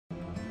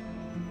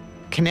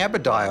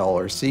Cannabidiol,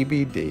 or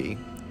CBD,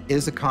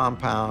 is a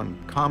compound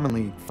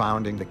commonly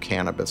found in the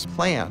cannabis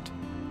plant.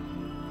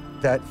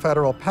 That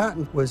federal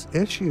patent was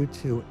issued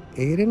to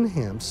Aidan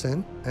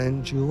Hampson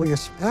and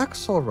Julius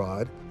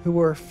Axelrod, who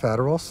were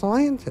federal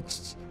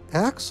scientists.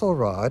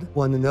 Axelrod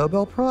won the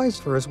Nobel Prize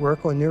for his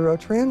work on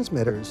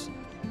neurotransmitters.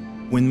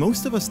 When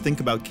most of us think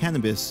about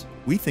cannabis,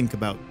 we think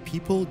about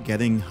people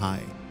getting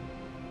high.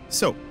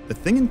 So, the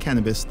thing in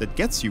cannabis that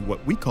gets you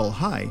what we call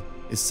high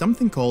is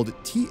something called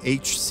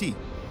THC.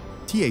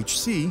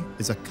 THC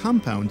is a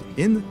compound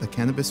in the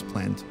cannabis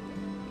plant.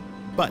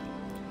 But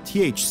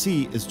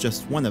THC is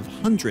just one of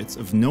hundreds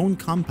of known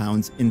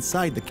compounds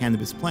inside the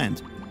cannabis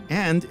plant,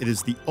 and it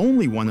is the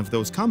only one of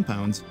those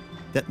compounds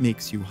that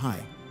makes you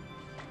high.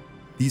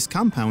 These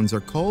compounds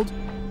are called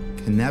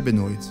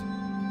cannabinoids.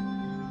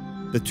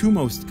 The two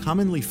most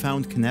commonly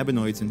found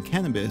cannabinoids in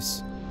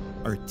cannabis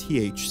are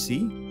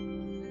THC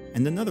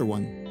and another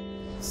one,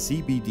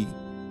 CBD.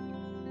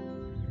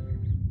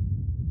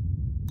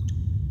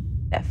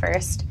 At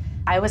first,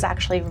 I was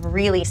actually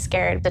really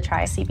scared to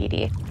try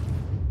CBD.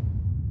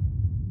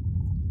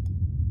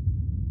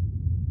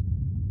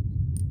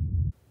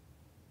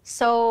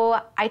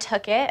 So I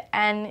took it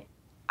and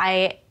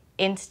I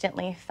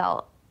instantly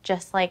felt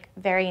just like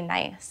very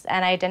nice,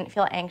 and I didn't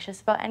feel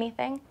anxious about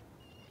anything.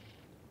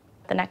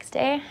 The next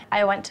day,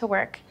 I went to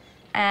work,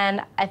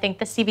 and I think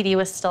the CBD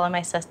was still in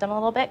my system a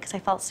little bit because I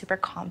felt super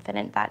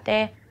confident that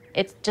day.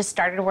 It just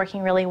started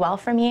working really well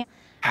for me.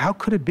 How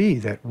could it be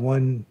that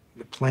one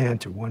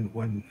plant or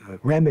one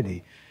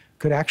remedy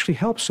could actually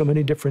help so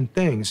many different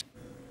things?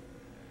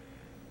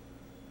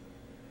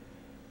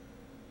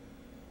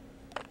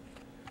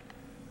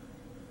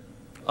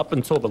 Up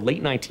until the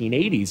late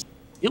 1980s,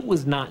 it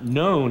was not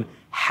known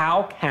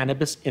how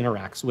cannabis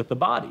interacts with the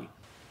body.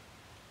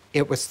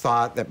 It was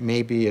thought that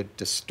maybe it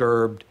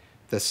disturbed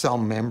the cell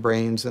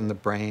membranes in the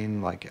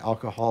brain like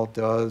alcohol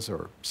does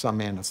or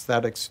some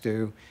anesthetics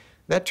do.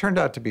 That turned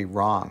out to be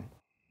wrong.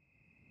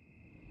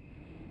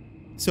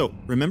 So,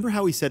 remember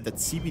how we said that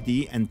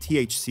CBD and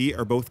THC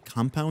are both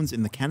compounds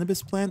in the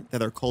cannabis plant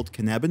that are called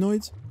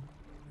cannabinoids?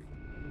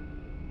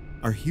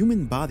 Our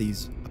human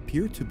bodies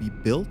appear to be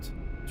built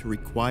to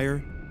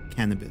require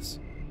cannabis.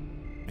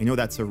 I know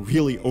that's a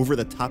really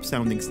over-the-top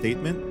sounding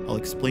statement. I'll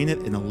explain it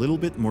in a little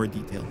bit more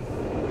detail.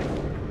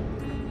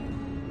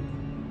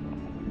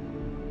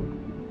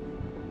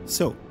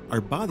 So,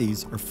 our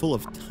bodies are full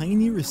of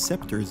tiny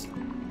receptors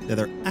that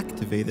are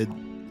activated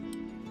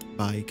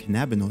by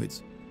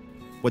cannabinoids.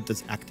 What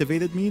does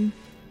activated mean?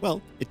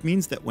 Well, it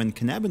means that when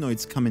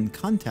cannabinoids come in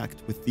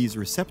contact with these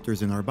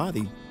receptors in our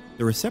body,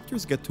 the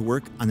receptors get to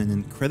work on an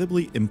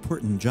incredibly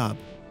important job: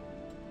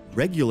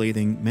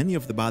 regulating many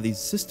of the body's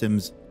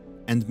systems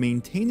and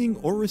maintaining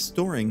or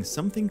restoring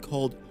something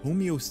called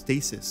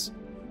homeostasis,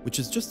 which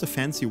is just a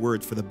fancy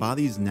word for the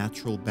body's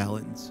natural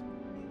balance.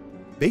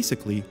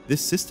 Basically,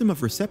 this system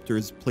of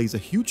receptors plays a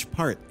huge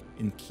part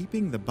in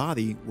keeping the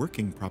body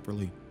working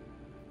properly.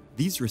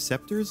 These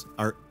receptors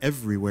are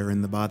everywhere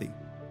in the body.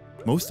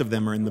 Most of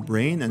them are in the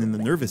brain and in the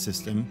nervous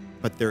system,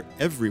 but they're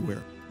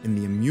everywhere. In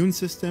the immune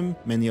system,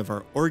 many of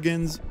our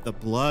organs, the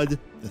blood,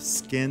 the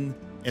skin,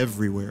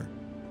 everywhere.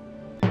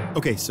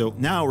 Okay, so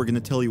now we're going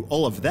to tell you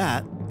all of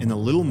that in a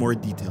little more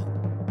detail.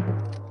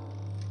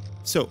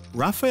 So,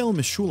 Raphael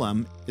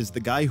Meshulam is the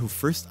guy who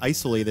first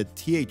isolated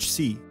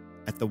THC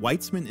at the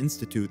Weizmann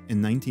Institute in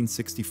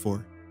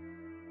 1964.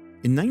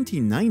 In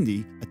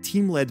 1990, a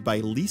team led by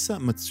Lisa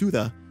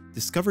Matsuda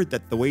discovered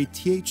that the way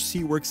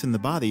THC works in the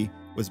body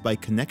was by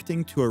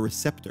connecting to a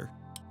receptor.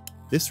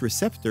 This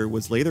receptor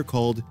was later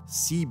called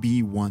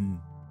CB1.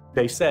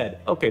 They said,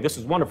 okay, this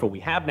is wonderful. We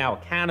have now a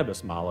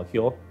cannabis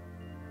molecule.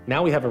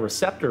 Now we have a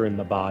receptor in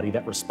the body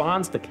that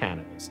responds to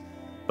cannabis.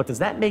 But does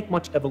that make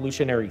much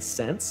evolutionary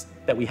sense,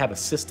 that we have a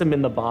system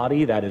in the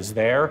body that is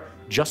there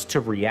just to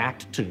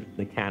react to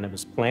the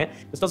cannabis plant?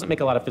 This doesn't make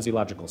a lot of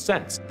physiological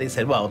sense. They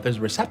said, well, if there's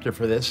a receptor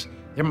for this,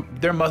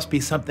 there must be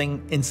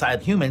something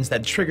inside humans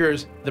that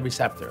triggers the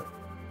receptor.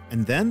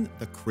 And then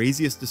the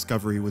craziest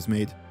discovery was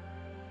made.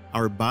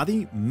 Our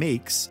body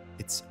makes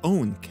its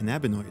own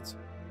cannabinoids.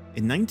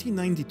 In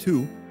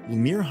 1992,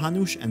 Lumir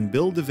Hanush and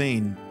Bill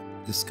Devane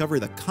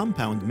discovered a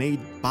compound made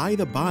by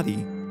the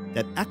body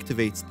that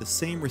activates the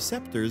same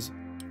receptors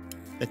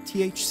that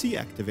THC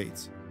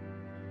activates.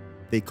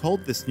 They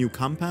called this new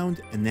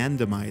compound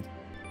anandamide.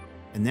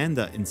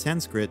 Ananda in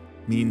Sanskrit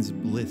means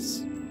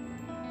bliss.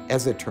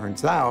 As it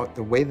turns out,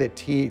 the way that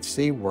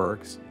THC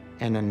works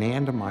and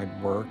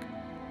anandamide work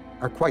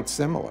are quite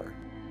similar.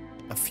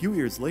 A few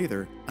years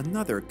later,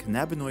 another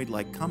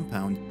cannabinoid-like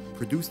compound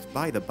produced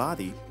by the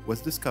body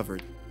was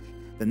discovered.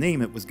 The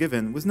name it was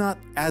given was not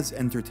as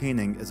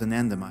entertaining as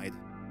anandamide.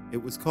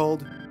 It was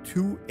called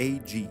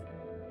 2-AG.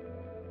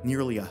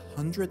 Nearly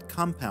 100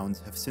 compounds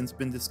have since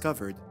been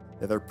discovered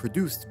that are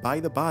produced by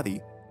the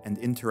body and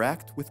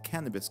interact with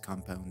cannabis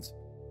compounds,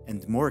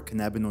 and more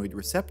cannabinoid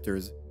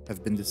receptors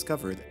have been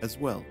discovered as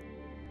well.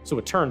 So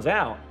it turns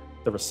out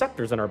the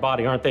receptors in our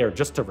body aren't there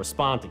just to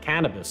respond to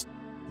cannabis.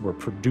 We're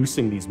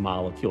producing these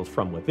molecules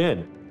from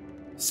within.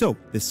 So,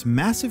 this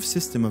massive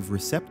system of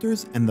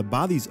receptors and the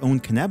body's own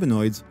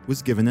cannabinoids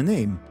was given a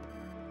name: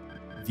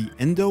 the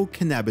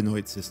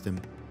endocannabinoid system.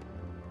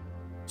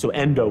 So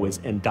endo is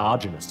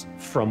endogenous,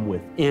 from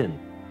within.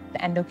 The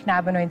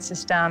endocannabinoid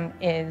system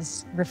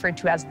is referred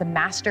to as the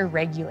master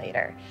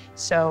regulator.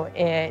 So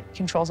it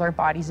controls our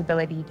body's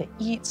ability to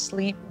eat,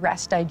 sleep,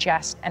 rest,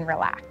 digest, and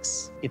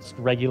relax. It's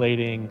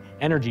regulating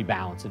energy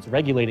balance, it's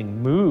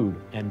regulating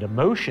mood and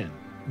emotion.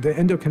 The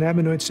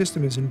endocannabinoid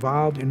system is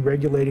involved in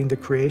regulating the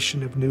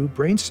creation of new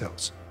brain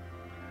cells.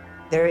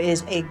 There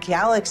is a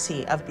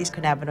galaxy of these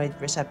cannabinoid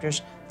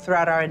receptors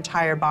throughout our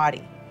entire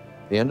body.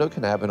 The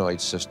endocannabinoid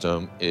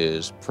system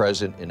is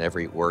present in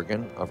every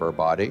organ of our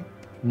body.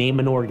 Name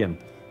an organ,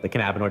 the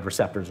cannabinoid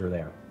receptors are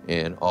there.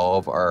 In all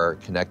of our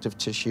connective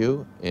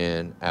tissue,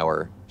 in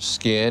our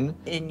skin.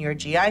 In your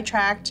GI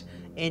tract,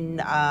 in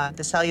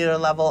the cellular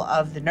level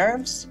of the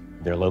nerves.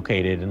 They're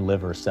located in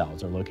liver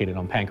cells, they're located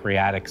on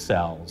pancreatic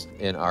cells.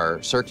 In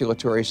our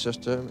circulatory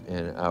system,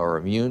 in our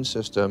immune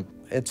system.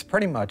 It's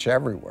pretty much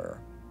everywhere.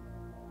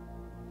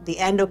 The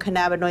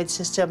endocannabinoid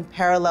system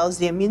parallels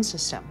the immune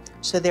system.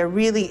 So there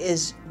really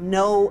is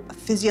no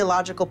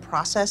physiological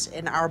process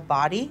in our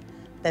body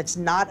that's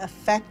not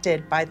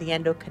affected by the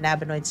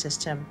endocannabinoid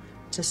system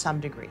to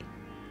some degree.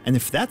 And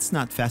if that's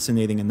not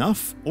fascinating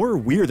enough, or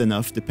weird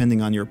enough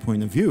depending on your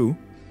point of view,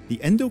 the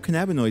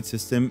endocannabinoid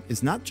system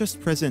is not just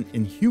present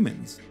in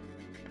humans.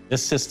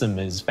 This system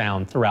is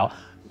found throughout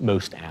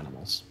most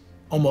animals.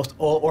 Almost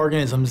all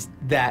organisms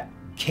that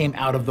came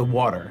out of the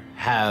water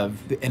have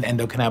an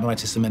endocannabinoid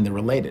system and they're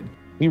related.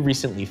 We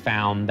recently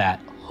found that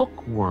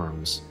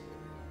hookworms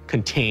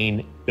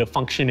contain the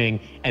functioning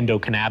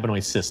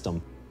endocannabinoid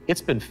system.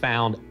 It's been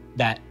found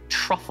that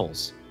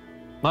truffles,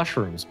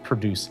 mushrooms,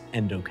 produce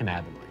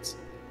endocannabinoids.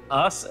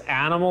 Us,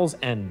 animals,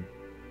 and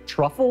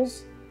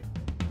truffles?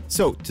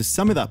 So, to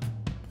sum it up,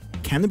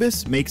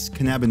 cannabis makes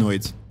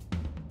cannabinoids.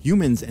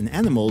 Humans and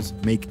animals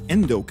make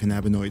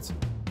endocannabinoids.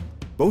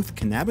 Both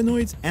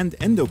cannabinoids and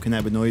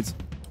endocannabinoids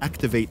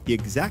activate the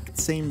exact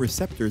same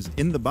receptors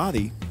in the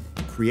body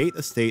to create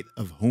a state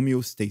of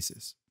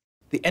homeostasis.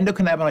 The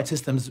endocannabinoid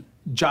system's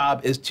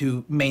job is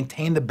to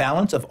maintain the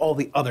balance of all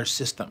the other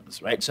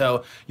systems, right?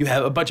 So you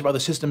have a bunch of other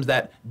systems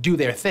that do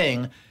their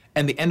thing,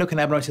 and the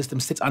endocannabinoid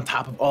system sits on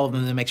top of all of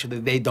them to make sure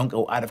that they don't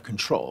go out of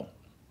control.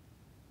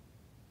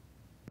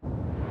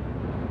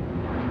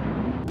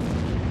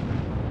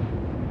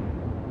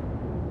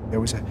 There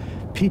was a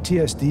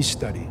PTSD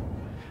study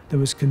that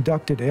was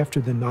conducted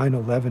after the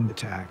 9/11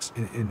 attacks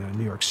in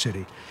New York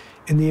City.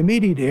 In the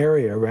immediate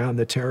area around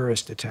the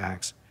terrorist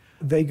attacks,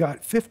 they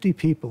got 50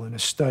 people in a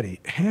study,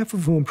 half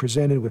of whom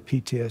presented with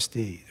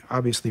PTSD,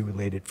 obviously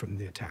related from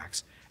the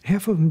attacks.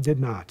 Half of them did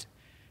not.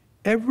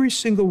 Every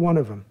single one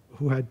of them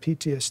who had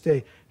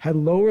PTSD had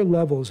lower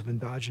levels of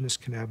endogenous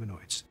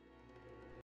cannabinoids.